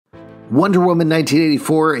Wonder Woman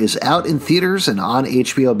 1984 is out in theaters and on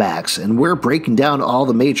HBO Max, and we're breaking down all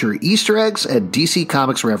the major Easter eggs and DC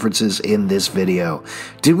Comics references in this video.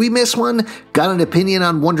 Did we miss one? Got an opinion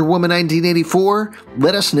on Wonder Woman 1984?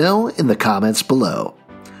 Let us know in the comments below.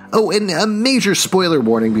 Oh, and a major spoiler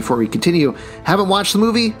warning before we continue. Haven't watched the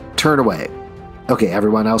movie? Turn away. Okay,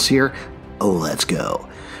 everyone else here, let's go.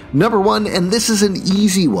 Number 1, and this is an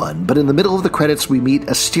easy one, but in the middle of the credits we meet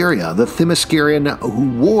Asteria, the Themyscirian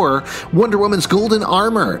who wore Wonder Woman's golden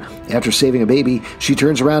armor. After saving a baby, she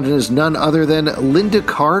turns around and is none other than Linda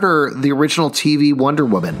Carter, the original TV Wonder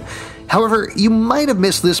Woman. However, you might have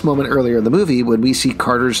missed this moment earlier in the movie when we see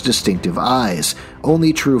Carter's distinctive eyes.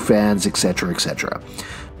 Only true fans, etc., etc.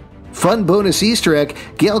 Fun bonus Easter egg,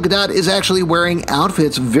 Gal Gadot is actually wearing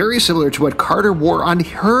outfits very similar to what Carter wore on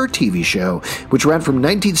her TV show, which ran from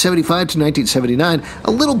 1975 to 1979,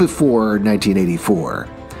 a little before 1984.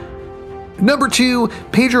 Number 2,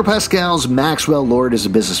 Pedro Pascal's Maxwell Lord is a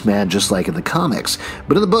businessman just like in the comics,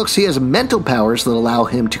 but in the books he has mental powers that allow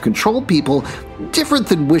him to control people different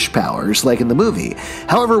than wish powers like in the movie.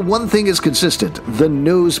 However, one thing is consistent, the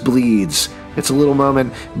nose bleeds. It's a little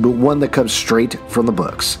moment, but one that comes straight from the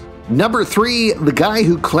books. Number 3, the guy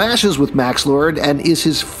who clashes with Max Lord and is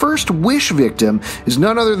his first wish victim is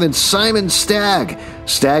none other than Simon Stagg.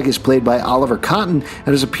 Stagg is played by Oliver Cotton and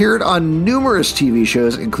has appeared on numerous TV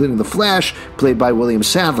shows, including The Flash, played by William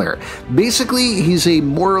Sadler. Basically, he's a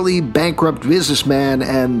morally bankrupt businessman,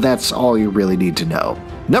 and that's all you really need to know.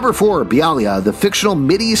 Number 4, Bialia, the fictional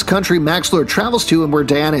Mideast country Max Lord travels to and where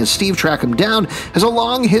Diana and Steve track him down, has a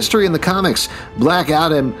long history in the comics. Black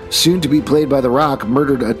Adam, soon to be played by The Rock,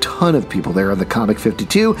 murdered a ton of people there in the comic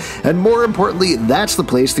 52, and more importantly, that's the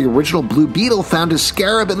place the original Blue Beetle found his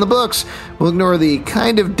scarab in the books. We'll ignore the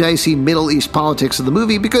kind of dicey Middle East politics of the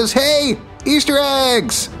movie because, hey, Easter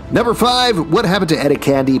eggs! Number 5, what happened to Etta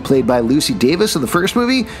Candy, played by Lucy Davis in the first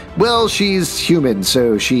movie? Well, she's human,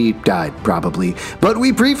 so she died, probably. But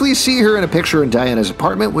we briefly see her in a picture in Diana's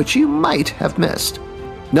apartment, which you might have missed.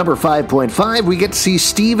 Number 5.5, we get to see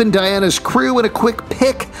Steve and Diana's crew in a quick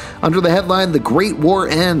pic under the headline, The Great War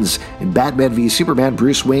Ends. In Batman v Superman,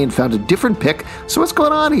 Bruce Wayne found a different pic, so what's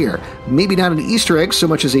going on here? Maybe not an Easter egg so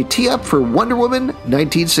much as a tee-up for Wonder Woman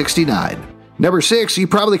 1969. Number 6, you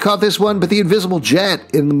probably caught this one, but the invisible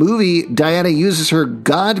jet. In the movie, Diana uses her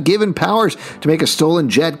God-given powers to make a stolen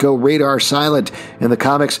jet go radar silent. In the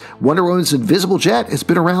comics, Wonder Woman's invisible jet has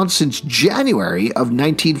been around since January of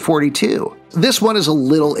 1942. This one is a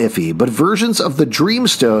little iffy, but versions of the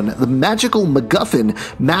Dreamstone, the magical MacGuffin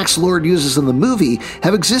Max Lord uses in the movie,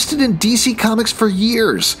 have existed in DC Comics for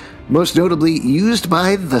years, most notably used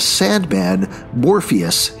by the Sandman,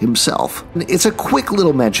 Morpheus himself. It's a quick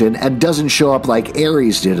little mention and doesn't show up like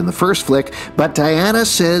Ares did in the first flick, but Diana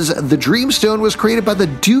says the Dreamstone was created by the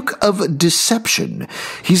Duke of Deception.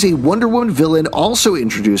 He's a Wonder Woman villain also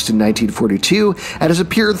introduced in 1942 and has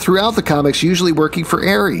appeared throughout the comics, usually working for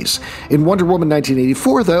Ares. In Wonder Woman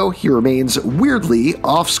 1984, though, he remains weirdly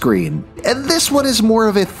off-screen. And this one is more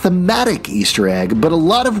of a thematic Easter egg, but a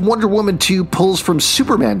lot of Wonder Woman 2 pulls from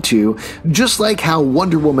Superman 2, just like how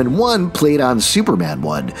Wonder Woman 1 played on Superman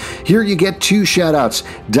 1. Here you get 2 shoutouts,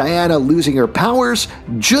 Diana losing her powers,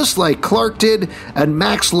 just like Clark did, and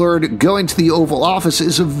Max Lord going to the Oval Office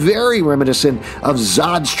is very reminiscent of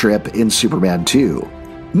Zod's trip in Superman 2.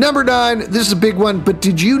 Number 9, this is a big one, but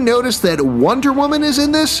did you notice that Wonder Woman is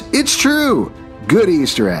in this? It's true. Good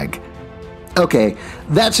Easter egg. Okay,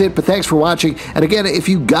 that's it, but thanks for watching. And again, if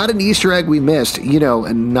you got an Easter egg we missed,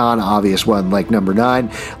 a non-obvious one like number 9,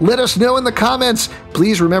 let us know in the comments.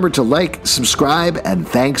 Please remember to like, subscribe, and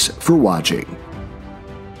thanks for watching.